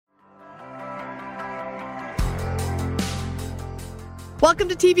Welcome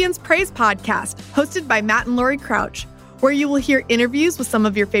to TVN's Praise Podcast, hosted by Matt and Lori Crouch, where you will hear interviews with some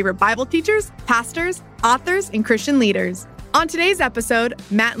of your favorite Bible teachers, pastors, authors, and Christian leaders. On today's episode,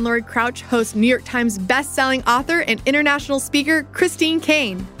 Matt and Lori Crouch host New York Times best-selling author and international speaker Christine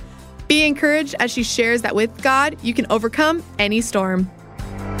Caine. Be encouraged as she shares that with God, you can overcome any storm.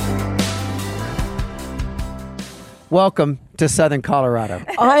 Welcome to Southern Colorado.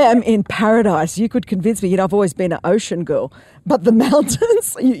 I am in paradise. You could convince me. You know, I've always been an ocean girl, but the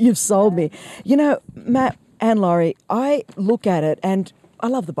mountains, you've sold me. You know, Matt and Laurie, I look at it and I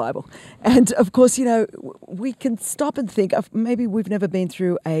love the Bible. And of course, you know, we can stop and think of maybe we've never been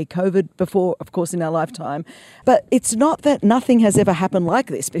through a COVID before, of course, in our lifetime. But it's not that nothing has ever happened like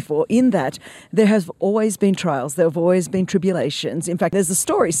this before, in that there have always been trials. There have always been tribulations. In fact, there's a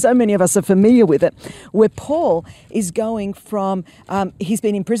story, so many of us are familiar with it, where Paul is going from, he's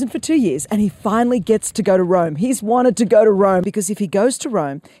been in prison for 2 years and he finally gets to go to Rome. He's wanted to go to Rome because if he goes to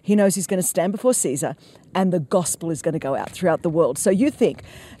Rome, he knows he's going to stand before Caesar and the gospel is going to go out throughout the world. So you think,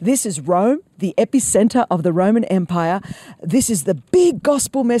 this is Rome, the epicenter of the Roman Empire. This is the big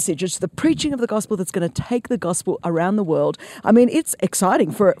gospel message. It's the preaching of the gospel that's going to take the gospel around the world. I mean, it's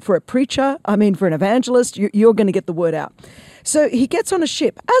exciting for a preacher. I mean, for an evangelist, you're going to get the word out. So he gets on a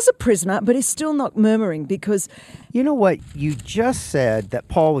ship as a prisoner, but he's still not murmuring because... You know what? You just said that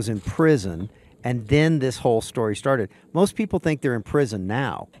Paul was in prison, and then this whole story started. Most people think they're in prison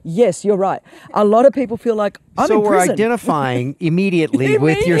now. Yes, you're right. A lot of people feel like, I'm in prison. So we're identifying immediately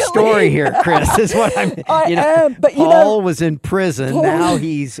with your story here, Chris, is what I'm... I am, but Paul was in prison, now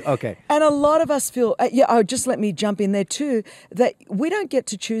he's... Okay. And a lot of us feel, just let me jump in there too, that we don't get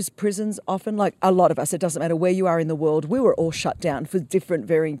to choose prisons often, like a lot of us. It doesn't matter where you are in the world. We were all shut down for different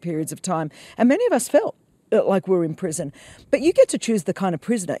varying periods of time. And many of us felt like we're in prison. But you get to choose the kind of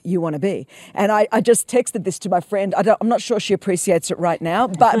prisoner you want to be. And I just texted this to my friend. I'm not sure she appreciates it right now,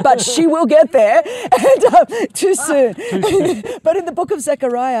 but she will get there. And too soon. But in the book of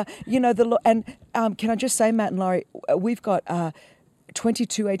Zechariah, you know, can I just say, Matt and Laurie, we've got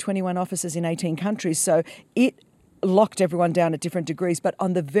 22 A21 offices in 18 countries. So it locked everyone down at different degrees. But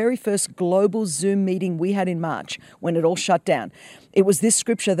on the very first global Zoom meeting we had in March, when it all shut down, it was this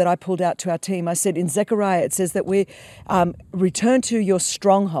scripture that I pulled out to our team. I said, in Zechariah, it says that we return to your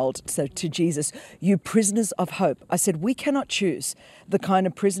stronghold, so to Jesus, you prisoners of hope. I said, we cannot choose the kind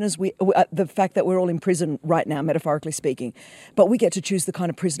of prisoners, the fact that we're all in prison right now, metaphorically speaking, but we get to choose the kind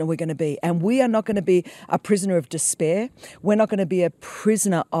of prisoner we're going to be. And we are not going to be a prisoner of despair. We're not going to be a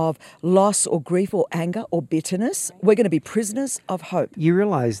prisoner of loss or grief or anger or bitterness. We're going to be prisoners of hope. You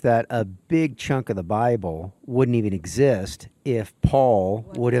realize that a big chunk of the Bible wouldn't even exist if Paul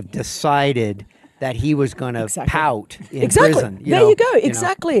would have decided that he was going to pout in prison. There you go.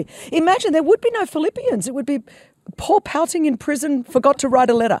 Exactly. Imagine there would be no Philippians. It would be Paul pouting in prison, forgot to write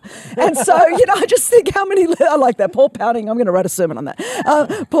a letter. And so, I just think how many, I like that, Paul pouting, I'm going to write a sermon on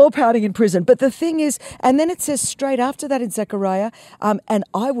that. Paul pouting in prison. But the thing is, and then it says straight after that in Zechariah, and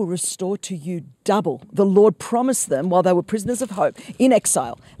I will restore to you double. The Lord promised them while they were prisoners of hope in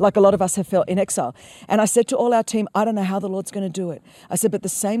exile, like a lot of us have felt in exile. And I said to all our team, I don't know how the Lord's going to do it. I said, but the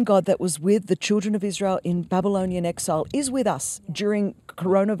same God that was with the children of Israel in Babylonian exile is with us during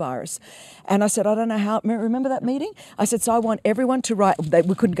coronavirus. And I said, I don't know how, remember that meeting? I said, so I want everyone to write,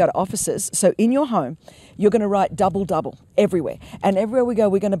 we couldn't go to offices. So in your home, you're going to write double, double everywhere. And everywhere we go,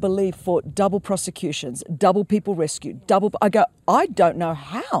 we're going to believe for double prosecutions, double people rescued, double. I go, I don't know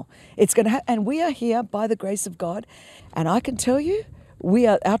how it's going to happen. And we are here by the grace of God. And I can tell you,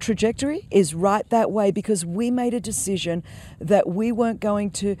 our trajectory is right that way because we made a decision that we weren't going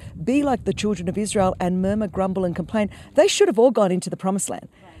to be like the children of Israel and murmur, grumble, and complain. They should have all gone into the promised land.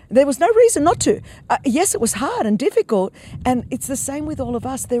 There was no reason not to. Yes, it was hard and difficult. And it's the same with all of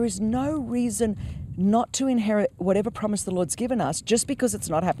us. There is no reason not to inherit whatever promise the Lord's given us just because it's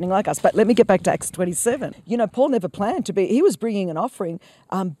not happening like us. But let me get back to Acts 27. Paul never planned to be. He was bringing an offering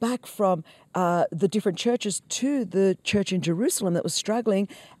back from the different churches to the church in Jerusalem that was struggling.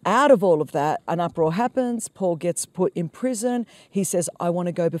 Out of all of that, an uproar happens. Paul gets put in prison. He says, I want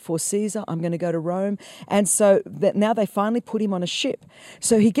to go before Caesar. I'm going to go to Rome. And so now they finally put him on a ship.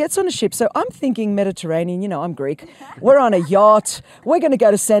 So he gets on a ship. So I'm thinking Mediterranean. I'm Greek. We're on a yacht. We're going to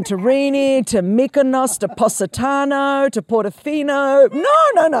go to Santorini, to Mykonos, to Positano, to Portofino.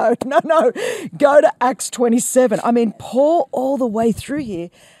 No. Go to Acts 27. I mean, Paul all the way through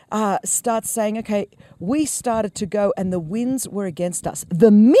here starts saying, okay, we started to go and the winds were against us. The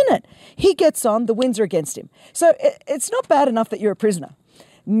minute he gets on, the winds are against him. So it's not bad enough that you're a prisoner.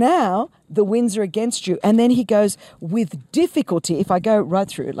 Now the winds are against you. And then he goes, with difficulty. If I go right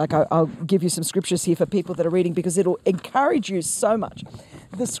through, like I'll give you some scriptures here for people that are reading because it'll encourage you so much.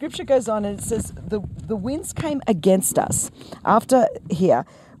 The scripture goes on and it says, the winds came against us. After here,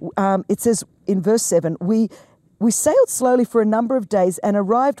 it says in verse 7, we sailed slowly for a number of days and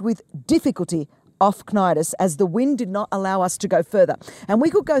arrived with difficulty off Cnidus, as the wind did not allow us to go further. And we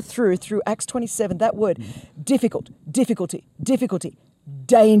could go through Acts 27, that word, difficult, difficulty,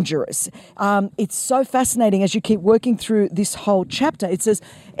 dangerous. It's so fascinating as you keep working through this whole chapter. It says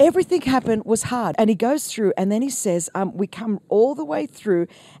everything happened was hard. And he goes through and then he says, we come all the way through.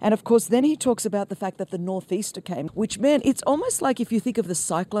 And of course, then he talks about the fact that the northeaster came, which, man, it's almost like if you think of the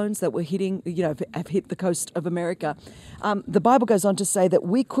cyclones that were hitting, have hit the coast of America. The Bible goes on to say that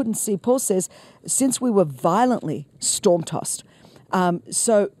we couldn't see. Paul says, since we were violently storm-tossed.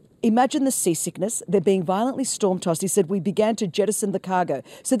 So imagine the seasickness. They're being violently storm-tossed. He said, we began to jettison the cargo.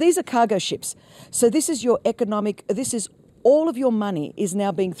 So these are cargo ships. So this is all of your money is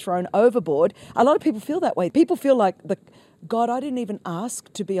now being thrown overboard. A lot of people feel that way. People feel like, God, I didn't even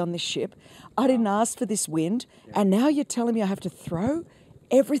ask to be on this ship. I didn't ask for this wind. And now you're telling me I have to throw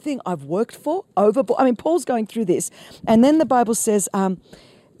everything I've worked for overboard. I mean, Paul's going through this. And then the Bible says,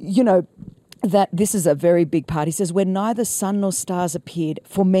 that this is a very big part. He says, when neither sun nor stars appeared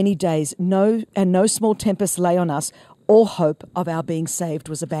for many days, no small tempest lay on us, all hope of our being saved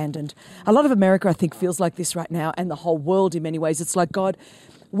was abandoned. A lot of America, I think, feels like this right now, and the whole world in many ways. It's like, God,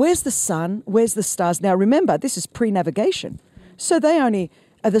 where's the sun? Where's the stars? Now, remember, this is pre-navigation. So the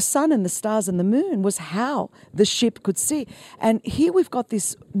sun and the stars and the moon was how the ship could see. And here we've got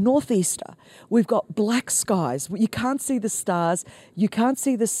this northeaster. We've got black skies. You can't see the stars. You can't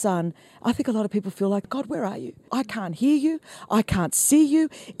see the sun. I think a lot of people feel like, God, where are you? I can't hear you. I can't see you.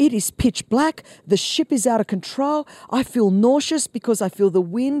 It is pitch black. The ship is out of control. I feel nauseous because I feel the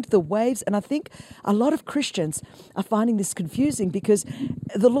wind, the waves. And I think a lot of Christians are finding this confusing because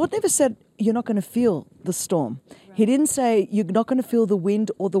the Lord never said, you're not going to feel the storm. He didn't say you're not going to feel the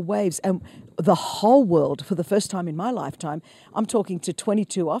wind or the waves. And the whole world, for the first time in my lifetime, I'm talking to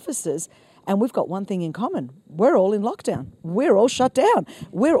 22 officers, and we've got one thing in common. We're all in lockdown. We're all shut down.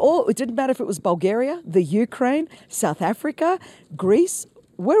 It didn't matter if it was Bulgaria, the Ukraine, South Africa, Greece.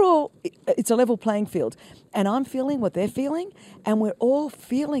 It's a level playing field. And I'm feeling what they're feeling, and we're all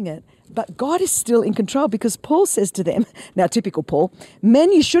feeling it. But God is still in control because Paul says to them, now typical Paul,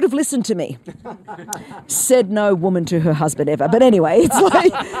 men, you should have listened to me. Said no woman to her husband ever. But anyway, it's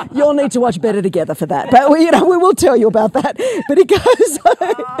like, you'll need to watch Better Together for that. But, we will tell you about that. But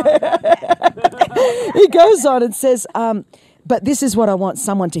he goes on and says, but this is what I want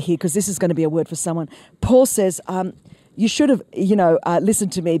someone to hear because this is going to be a word for someone. Paul says, you should have,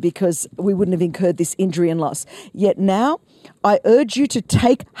 listened to me because we wouldn't have incurred this injury and loss. Yet now I urge you to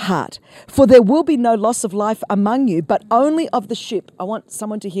take heart, for there will be no loss of life among you, but only of the ship. I want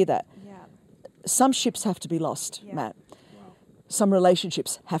someone to hear that. Yeah. Some ships have to be lost, Matt. Wow. Some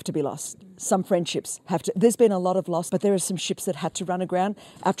relationships have to be lost. Some friendships have to. There's been a lot of loss, but there are some ships that had to run aground.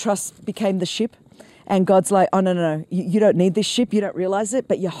 Our trust became the ship. And God's like, oh, no, you don't need this ship. You don't realize it,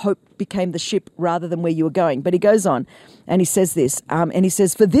 but your hope became the ship rather than where you were going. But he goes on and he says this, and he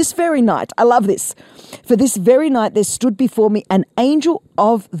says, for this very night, I love this, for this very night there stood before me an angel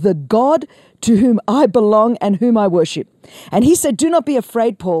of the God to whom I belong and whom I worship. And he said, do not be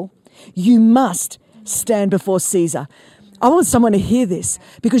afraid, Paul. You must stand before Caesar. I want someone to hear this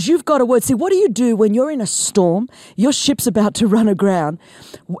because you've got a word. See, what do you do when you're in a storm? Your ship's about to run aground.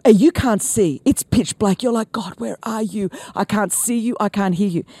 You can't see. It's pitch black. You're like, God, where are you? I can't see you. I can't hear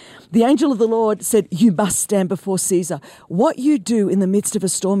you. The angel of the Lord said, you must stand before Caesar. What you do in the midst of a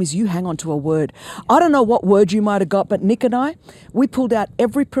storm is you hang on to a word. I don't know what word you might have got, but Nick and I, we pulled out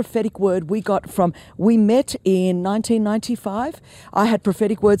every prophetic word we got we met in 1995. I had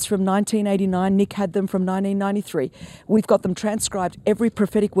prophetic words from 1989. Nick had them from 1993. We've got them transcribed, every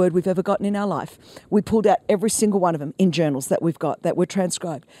prophetic word we've ever gotten in our life. We pulled out every single one of them in journals that we've got that were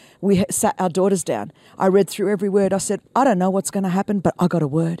transcribed. We sat our daughters down. I read through every word. I said, I don't know what's going to happen, but I got a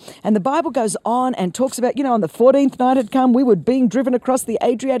word. And the Bible goes on and talks about, on the 14th night had come, we were being driven across the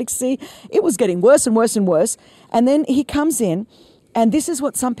Adriatic Sea. It was getting worse and worse and worse. And then he comes in, and this is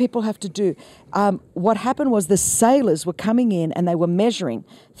what some people have to do. What happened was the sailors were coming in and they were measuring,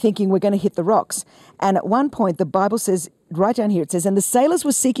 thinking we're going to hit the rocks. And at one point, the Bible says, right down here, it says, and the sailors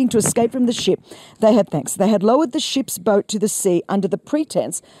were seeking to escape from the ship. They had lowered the ship's boat to the sea under the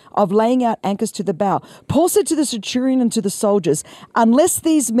pretense of laying out anchors to the bow. Paul said to the centurion and to the soldiers, unless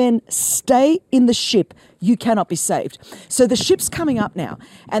these men stay in the ship, you cannot be saved. So the ship's coming up now,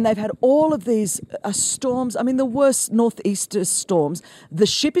 and they've had all of these storms. I mean, the worst northeaster storms. The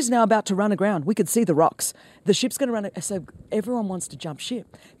ship is now about to run aground. We could see the rocks. The ship's going to run. So everyone wants to jump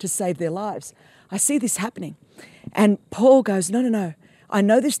ship to save their lives. I see this happening. And Paul goes, no. I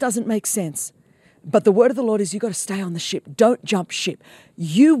know this doesn't make sense, but the word of the Lord is you've got to stay on the ship. Don't jump ship.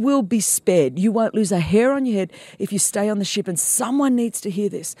 You will be spared. You won't lose a hair on your head if you stay on the ship. And someone needs to hear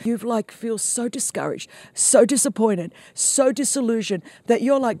this. You feel so discouraged, so disappointed, so disillusioned that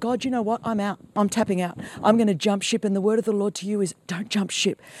you're like, God, you know what? I'm out. I'm tapping out. I'm going to jump ship. And the word of the Lord to you is don't jump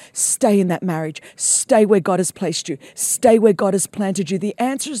ship. Stay in that marriage. Stay where God has placed you. Stay where God has planted you. The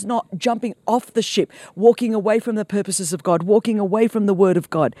answer is not jumping off the ship, walking away from the purposes of God, walking away from the word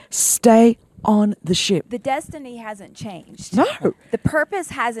of God. Stay on the ship. The destiny hasn't changed. No. The purpose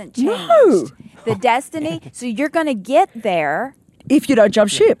hasn't changed. No. The destiny, so you're going to get there if you don't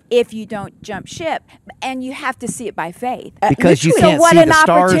jump ship. If you don't jump ship. And you have to see it by faith. Because you can't so what see an the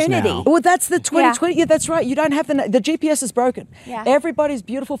stars opportunity. now. Well, that's the 2020. Yeah, that's right. You don't have the GPS is broken. Yeah. Everybody's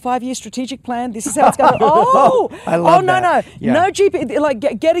beautiful 5-year strategic plan. This is how it's going. I love that. No. Yeah. No GPS, like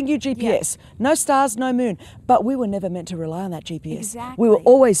getting you GPS. Yeah. No stars, no moon. But we were never meant to rely on that GPS. Exactly. We were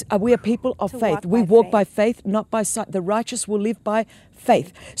always, we are people of faith. We walk by faith. faith, not by sight. The righteous will live by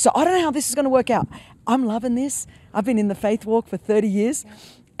faith. So I don't know how this is going to work out. I'm loving this. I've been in the faith walk for 30 years.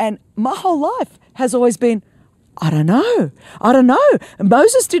 And my whole life has always been, I don't know.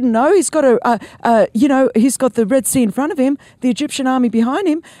 Moses didn't know. He's got he's got the Red Sea in front of him, the Egyptian army behind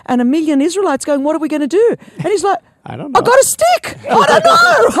him, and 1 million Israelites going, what are we going to do? And he's like, I don't know. I got a stick. I don't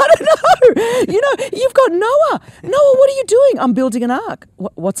know. You've got Noah. Noah, what are you doing? I'm building an ark.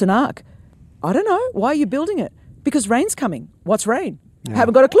 What's an ark? I don't know. Why are you building it? Because rain's coming. What's rain? Yeah.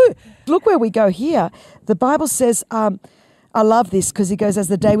 Haven't got a clue. Look where we go here. The Bible says, I love this because he goes, as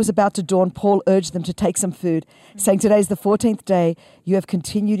the day was about to dawn, Paul urged them to take some food, saying, today is the 14th day. You have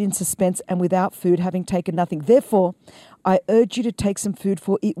continued in suspense and without food, having taken nothing. Therefore, I urge you to take some food,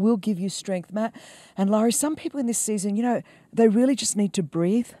 for it will give you strength. Matt and Laurie, some people in this season, they really just need to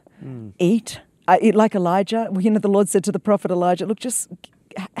breathe, eat. Like Elijah, the Lord said to the prophet Elijah, look, just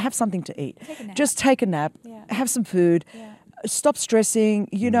have something to eat. Just take a nap, have some food. Yeah. Stop stressing.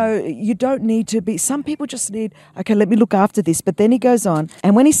 You don't need to be. Some people just need, okay, let me look after this. But then he goes on.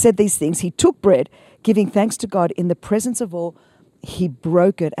 And when he said these things, he took bread, giving thanks to God in the presence of all. He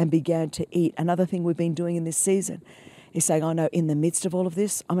broke it and began to eat. Another thing we've been doing in this season is saying, oh no, in the midst of all of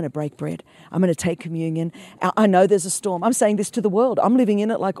this, I'm going to break bread. I'm going to take communion. I know there's a storm. I'm saying this to the world. I'm living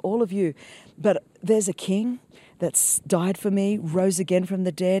in it like all of you. But there's a king that's died for me, rose again from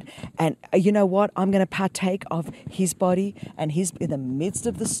the dead. And you know what? I'm going to partake of his body, and he's in the midst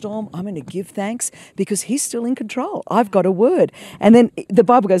of the storm. I'm going to give thanks because he's still in control. I've got a word. And then the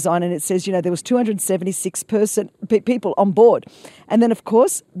Bible goes on and it says, there was 276 people on board. And then, of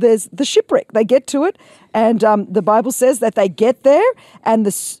course, there's the shipwreck. They get to it. And the Bible says that they get there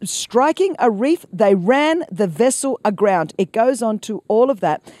and striking a reef, they ran the vessel aground. It goes on to all of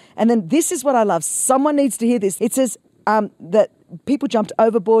that. And then this is what I love. Someone needs to hear this. It says that people jumped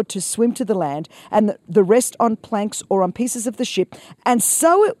overboard to swim to the land and the rest on planks or on pieces of the ship. And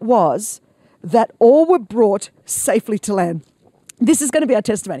so it was that all were brought safely to land. This is going to be our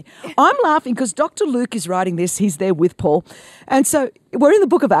testimony. I'm laughing because Dr. Luke is writing this. He's there with Paul. And so we're in the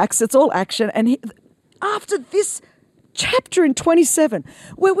book of Acts. It's all action. And after this chapter in 27,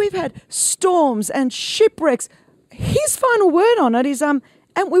 where we've had storms and shipwrecks, his final word on it is, and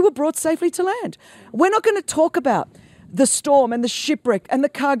we were brought safely to land. We're not going to talk about the storm and the shipwreck and the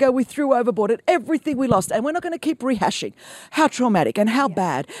cargo we threw overboard and everything we lost. And we're not going to keep rehashing how traumatic and how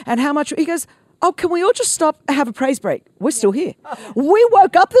bad and how much. He goes, oh, can we all just stop and have a praise break? We're still here. We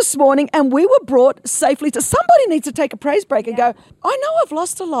woke up this morning and we were brought safely to. Somebody needs to take a praise break and go, I know I've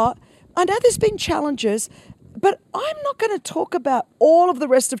lost a lot. I know there's been challenges, but I'm not going to talk about all of the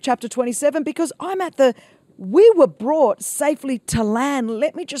rest of chapter 27 because I'm at we were brought safely to land.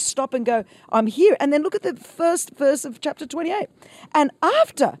 Let me just stop and go, I'm here. And then look at the first verse of chapter 28. And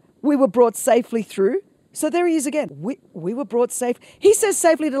after we were brought safely through, so there he is again. We were brought safe. He says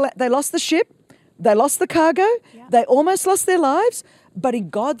safely to land. They lost the ship. They lost the cargo. Yeah. They almost lost their lives. But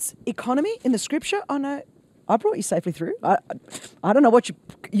in God's economy, in the scripture, oh no, I brought you safely through. I don't know what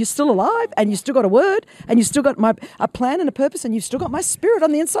you're still alive, and you still got a word, and you still got a plan and a purpose, and you've still got my Spirit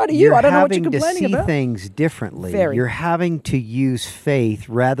on the inside of you. I don't know what you're complaining about. You're having to see things differently. Very. You're having to use faith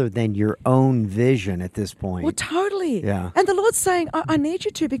rather than your own vision at this point. Well, totally. Yeah. And the Lord's saying, I need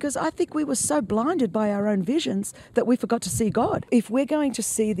you to, because I think we were so blinded by our own visions that we forgot to see God. If we're going to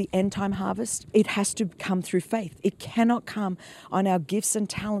see the end time harvest, it has to come through faith. It cannot come on our gifts and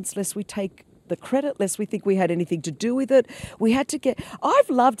talents lest we take the credit, lest we think we had anything to do with it. We had to I've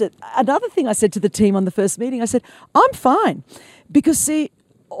loved it. Another thing I said to the team on the first meeting, I said, I'm fine. Because see,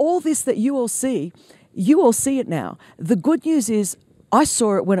 all this that you all see it now. The good news is I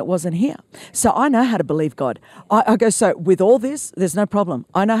saw it when it wasn't here. So I know how to believe God. I go, so with all this, there's no problem.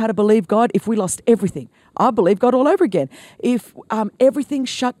 I know how to believe God. If we lost everything, I believe God all over again. If everything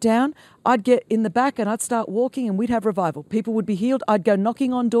shut down, I'd get in the back and I'd start walking and we'd have revival. People would be healed. I'd go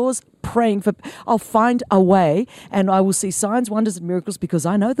knocking on doors, praying I'll find a way and I will see signs, wonders and miracles because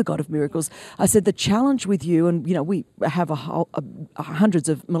I know the God of miracles. I said, the challenge with you, and we have hundreds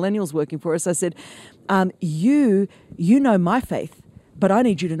of millennials working for us. I said, you know my faith, but I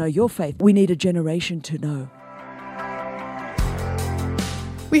need you to know your faith. We need a generation to know.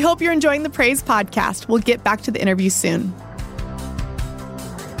 We hope you're enjoying the Praise podcast. We'll get back to the interview soon.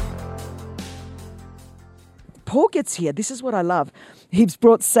 Paul gets here. This is what I love. He's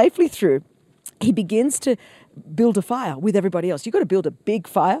brought safely through. He begins to build a fire with everybody else. You've got to build a big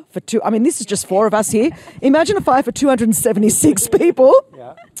fire for two. I mean, this is just 4 of us here. Imagine a fire for 276 people.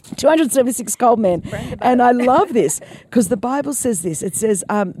 Yeah. 276 cold men. And I love this because the Bible says this. It says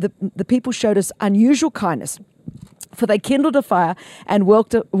the people showed us unusual kindness, for they kindled a fire and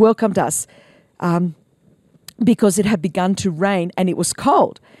welcomed us because it had begun to rain and it was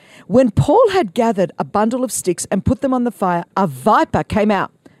cold. When Paul had gathered a bundle of sticks and put them on the fire, a viper came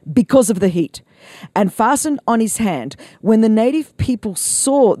out because of the heat and fastened on his hand. When the native people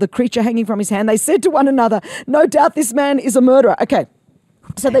saw the creature hanging from his hand, they said to one another, no doubt this man is a murderer. Okay.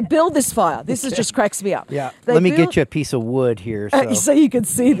 So they build this fire. This just cracks me up. Yeah. Let me get you a piece of wood here. So you can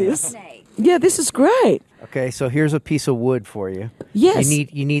see this. Yeah, this is great. Okay, so here's a piece of wood for you. Yes.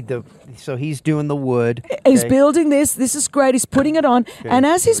 You need so he's doing the wood. Okay. He's building this. This is great. He's putting it on. Okay. And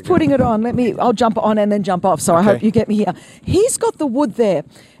as he's putting it on, I'll jump on and then jump off. So I hope you get me here. He's got the wood there.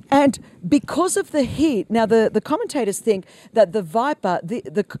 And because of the heat, now the commentators think that the viper,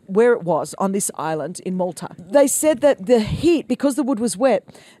 where it was on this island in Malta, they said that the heat, because the wood was wet,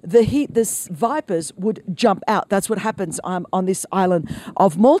 the vipers would jump out. That's what happens on this island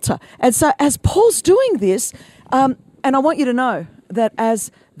of Malta. And so as Paul's doing this, and I want you to know that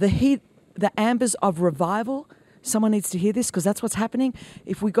as the ambers of revival, someone needs to hear this because that's what's happening.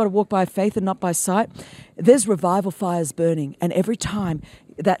 If we've got to walk by faith and not by sight, there's revival fires burning. And every time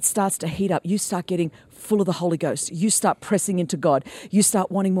that starts to heat up, you start getting full of the Holy Ghost. You start pressing into God. You start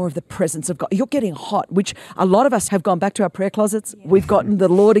wanting more of the presence of God. You're getting hot, which a lot of us have gone back to our prayer closets. Yeah. We've gotten the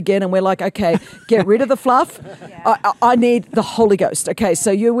Lord again and we're like, okay, get rid of the fluff. Yeah. I need the Holy Ghost. Okay,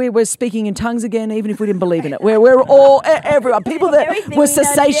 so we're speaking in tongues again, even if we didn't believe in it. We're all, everyone, people that were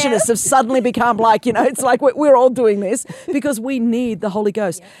cessationists have suddenly become like, it's like we're all doing this because we need the Holy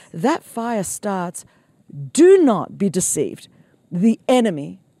Ghost. Yes. That fire starts. Do not be deceived. The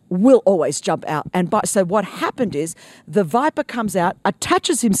enemy will always jump out. So what happened is the viper comes out,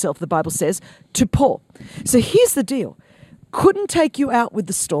 attaches himself, the Bible says, to Paul. So here's the deal. Couldn't take you out with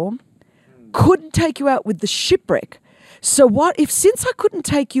the storm, couldn't take you out with the shipwreck. So what if, since I couldn't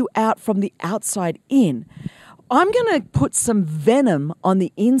take you out from the outside in, I'm going to put some venom on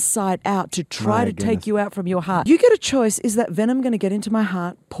the inside out to try to take you out from your heart. You get a choice. Is that venom going to get into my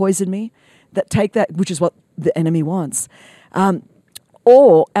heart, poison me, which is what the enemy wants?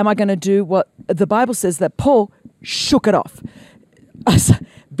 Or am I going to do what the Bible says that Paul shook it off?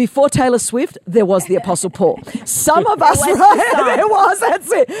 Before Taylor Swift, there was the Apostle Paul. Some of us, right? There was, that's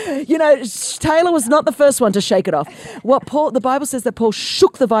it. Taylor was not the first one to shake it off. The Bible says that Paul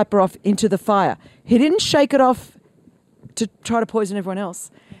shook the viper off into the fire. He didn't shake it off to try to poison everyone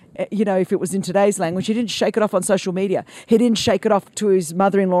else. If it was in today's language, he didn't shake it off on social media. He didn't shake it off to his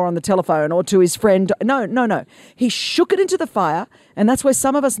mother-in-law on the telephone or to his friend. No. He shook it into the fire, and that's where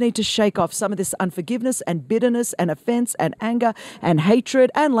some of us need to shake off some of this unforgiveness and bitterness and offense and anger and hatred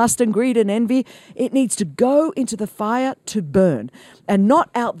and lust and greed and envy. It needs to go into the fire to burn and not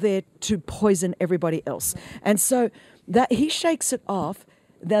out there to poison everybody else. And so that he shakes it off.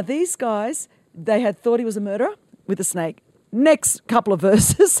 Now, these guys, they had thought he was a murderer with a snake. Next couple of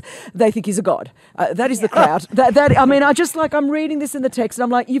verses, they think he's a god. That is the crowd. I'm reading this in the text and I'm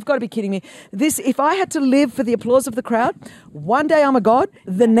like, you've got to be kidding me. If I had to live for the applause of the crowd, one day I'm a god,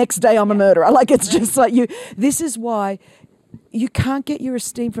 the next day I'm a murderer. Like, it's just like you. This is why you can't get your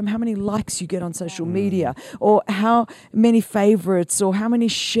esteem from how many likes you get on social media or how many favorites or how many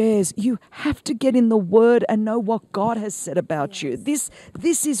shares. You have to get in the Word and know what God has said about you. This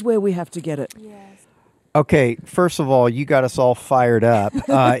is where we have to get it. Yes. Okay, first of all, you got us all fired up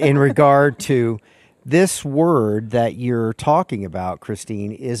in regard to this word that you're talking about,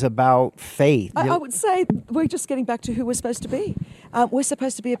 Christine, is about faith. I would say we're just getting back to who we're supposed to be. We're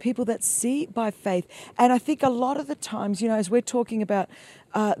supposed to be a people that see by faith. And I think a lot of the times, as we're talking about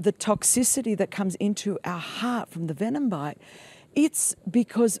the toxicity that comes into our heart from the venom bite, it's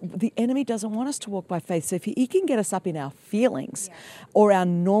because the enemy doesn't want us to walk by faith. So if he can get us up in our feelings or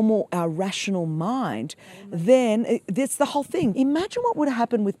our rational mind, then that's the whole thing. Imagine what would have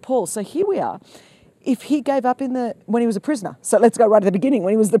happened with Paul. So here we are. If he gave up when he was a prisoner. So let's go right at the beginning,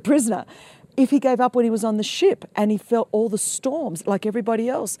 when he was the prisoner. If he gave up when he was on the ship and he felt all the storms like everybody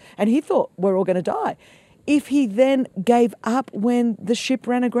else and he thought we're all going to die. If he then gave up when the ship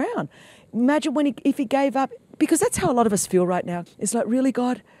ran aground. Imagine if he gave up, because that's how a lot of us feel right now. It's like, really,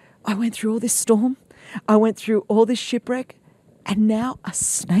 God, I went through all this storm. I went through all this shipwreck. And now a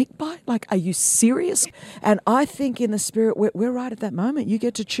snake bite? Like, are you serious? And I think in the spirit, we're right at that moment. You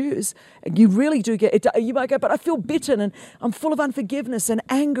get to choose. You really do get it. You might go, but I feel bitter and I'm full of unforgiveness and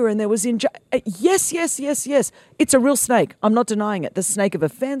anger and there was yes. It's a real snake. I'm not denying it. The snake of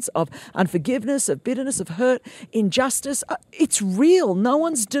offense, of unforgiveness, of bitterness, of hurt, injustice. It's real. No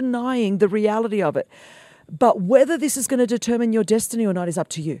one's denying the reality of it. But whether this is going to determine your destiny or not is up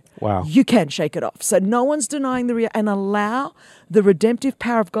to you. Wow. You can shake it off. So no one's denying and allow the redemptive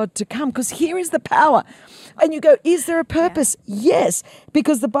power of God to come, because here is the power. And you go, is there a purpose? Yeah. Yes,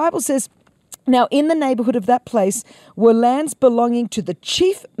 because the Bible says, now in the neighborhood of that place were lands belonging to the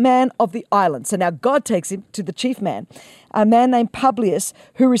chief man of the island. So now God takes him to the chief man, a man named Publius,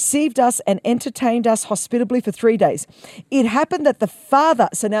 who received us and entertained us hospitably for 3 days. It happened that the father,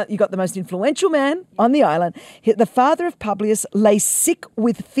 so now you got the most influential man on the island, the father of Publius lay sick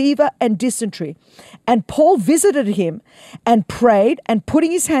with fever and dysentery. And Paul visited him and prayed, and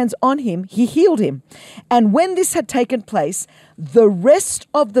putting his hands on him, he healed him. And when this had taken place, the rest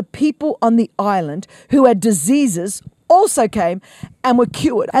of the people on the island who had diseases also came and were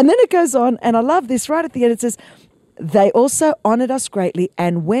cured. And then it goes on, and I love this, right at the end it says, they also honored us greatly,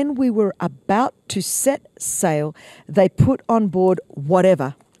 and when we were about to set sail, they put on board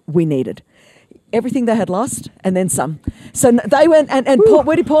whatever we needed. Everything they had lost, and then some. So they went, and Paul,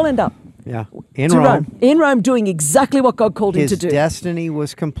 where did Paul end up? Yeah, in Rome. In Rome, doing exactly what God called him to do. His destiny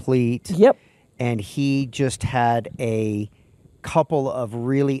was complete. Yep. And he just had a couple of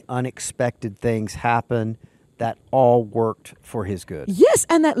really unexpected things happen that all worked for his good. Yes,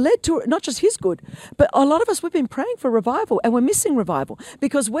 and that led to not just his good, but a lot of us, we've been praying for revival, and we're missing revival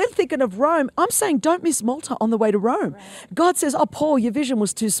because we're thinking of Rome. I'm saying don't miss Malta on the way to Rome. Right. God says, oh, Paul, your vision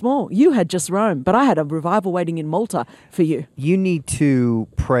was too small. You had just Rome, but I had a revival waiting in Malta for you. You need to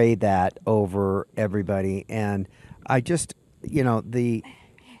pray that over everybody. And I just,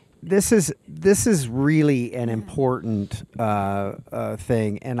 this is really an important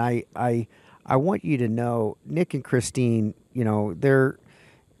thing. And I want you to know, Nick and Christine, they're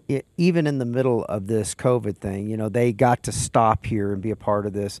even in the middle of this COVID thing, they got to stop here and be a part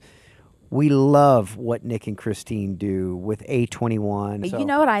of this. We love what Nick and Christine do with A21. You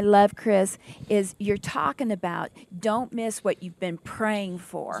know what I love, Chris, is you're talking about don't miss what you've been praying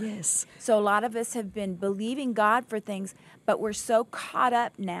for. Yes. So a lot of us have been believing God for things, but we're so caught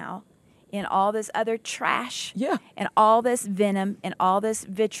up now in all this other trash, and all this venom and all this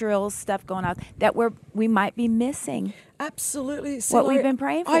vitriol stuff going on that we might be missing. Absolutely. What we've been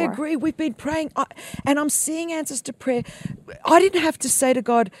praying for. I agree. We've been praying, and I'm seeing answers to prayer. I didn't have to say to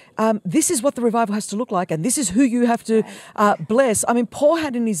God, this is what the revival has to look like, and this is who you have to bless. I mean, Paul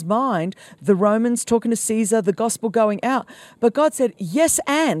had in his mind the Romans talking to Caesar, the gospel going out. But God said, yes,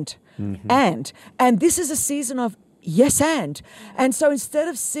 and this is a season of yes, and so instead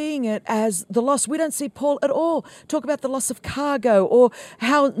of seeing it as the loss, we don't see Paul at all talk about the loss of cargo or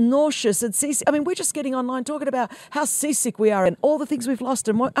how nauseous and seasick. I mean, we're just getting online talking about how seasick we are and all the things we've lost.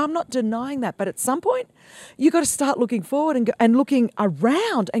 And I'm not denying that, but at some point, you've got to start looking forward and looking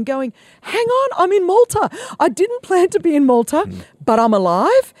around and going, hang on, I'm in Malta. I didn't plan to be in Malta, but I'm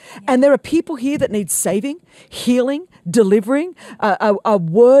alive. And there are people here that need saving, healing, delivering, a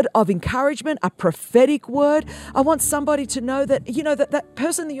word of encouragement, a prophetic word. I want somebody to know that, that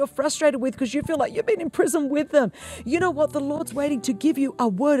person that you're frustrated with because you feel like you've been in prison with them. You know what? The Lord's waiting to give you a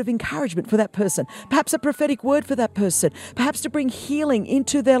word of encouragement for that person, perhaps a prophetic word for that person, perhaps to bring healing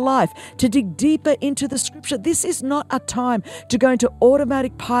into their life, to dig deeper into the scripture. This is not a time to go into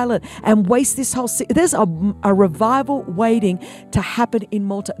automatic pilot and waste this whole there's a revival waiting to happen in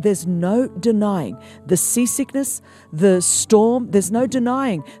Malta. There's no denying the seasickness, the storm. There's no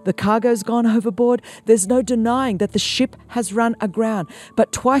denying the cargo's gone overboard. There's no denying that the ship has run aground.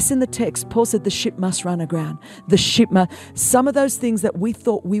 But twice in the text, Paul said the ship must run aground. The ship must. Some of those things that we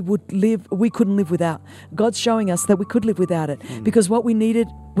thought we couldn't live without. God's showing us that we could live without it because what we needed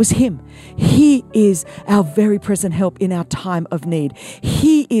was Him. He is our very present help in our time of need.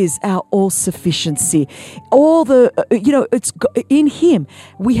 He is our all-sufficiency. It's in Him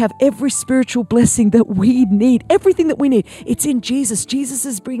we have every spiritual blessing that we need. Everything that we need, it's in Jesus. Jesus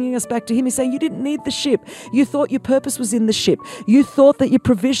is bringing us back to Him. He's saying you didn't need the ship. You thought your purpose was in the ship. You thought that your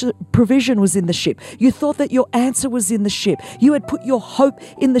provision was in the ship. You thought that your answer was in the ship. You had put your hope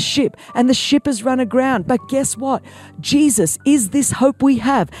in the ship, and the ship has run aground. But guess what? Jesus is this hope we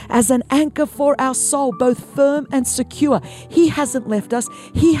have as an anchor for our soul, both firm and secure. He hasn't left us.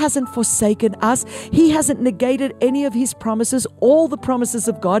 He hasn't forsaken us. He hasn't negated any of His promises. All the promises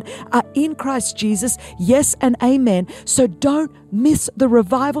of God are in Christ Jesus. Yes and amen. So don't miss the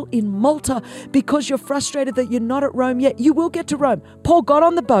revival in Malta because you're frustrated that you're not at Rome yet. You will get to Rome. Paul got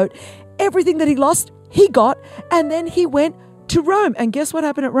on the boat. Everything that he lost, he got, and then he went to Rome. And guess what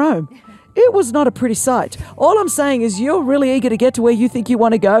happened at Rome? It was not a pretty sight. All I'm saying is you're really eager to get to where you think you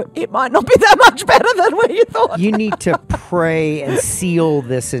want to go. It might not be that much better than where you thought. You need to pray and seal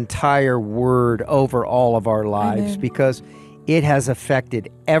this entire word over all of our lives because it has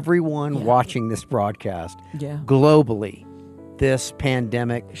affected everyone watching this broadcast globally, this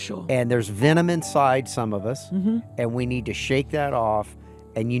pandemic. Sure. And there's venom inside some of us, and we need to shake that off.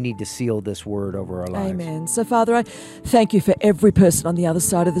 And you need to seal this word over our lives. Amen. So, Father, I thank you for every person on the other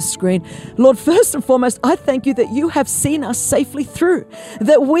side of the screen. Lord, first and foremost, I thank you that you have seen us safely through,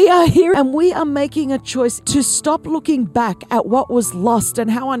 that we are here and we are making a choice to stop looking back at what was lost and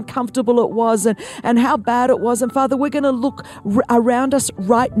how uncomfortable it was and how bad it was. And, Father, we're going to look around us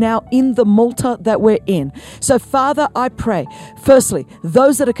right now in the Malta that we're in. So, Father, I pray, firstly,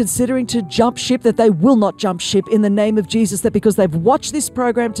 those that are considering to jump ship, that they will not jump ship in the name of Jesus, that because they've watched this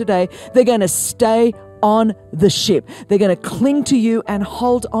program today, they're going to stay on the ship. They're going to cling to you and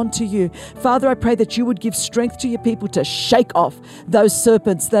hold on to you. Father, I pray that you would give strength to your people to shake off those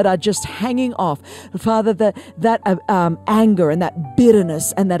serpents that are just hanging off. Father, that anger and that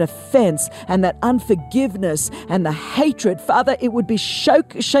bitterness and that offense and that unforgiveness and the hatred, Father, it would be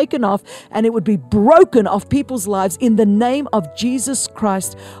shaken off and it would be broken off people's lives in the name of Jesus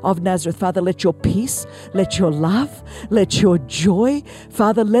Christ of Nazareth. Father, let your peace, let your love, let your joy,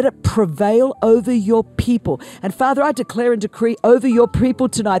 Father, let it prevail over your people. And Father, I declare and decree over your people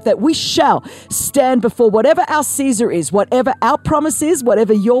tonight that we shall stand before whatever our Caesar is, whatever our promise is,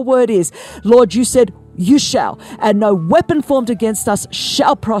 whatever your word is. Lord, you said you shall, and no weapon formed against us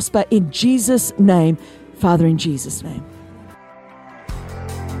shall prosper in Jesus' name. Father, in Jesus' name.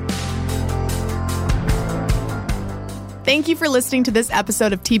 Thank you for listening to this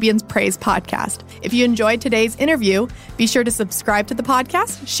episode of TBN's Praise Podcast. If you enjoyed today's interview, be sure to subscribe to the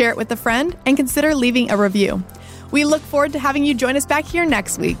podcast, share it with a friend, and consider leaving a review. We look forward to having you join us back here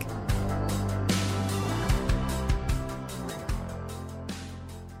next week.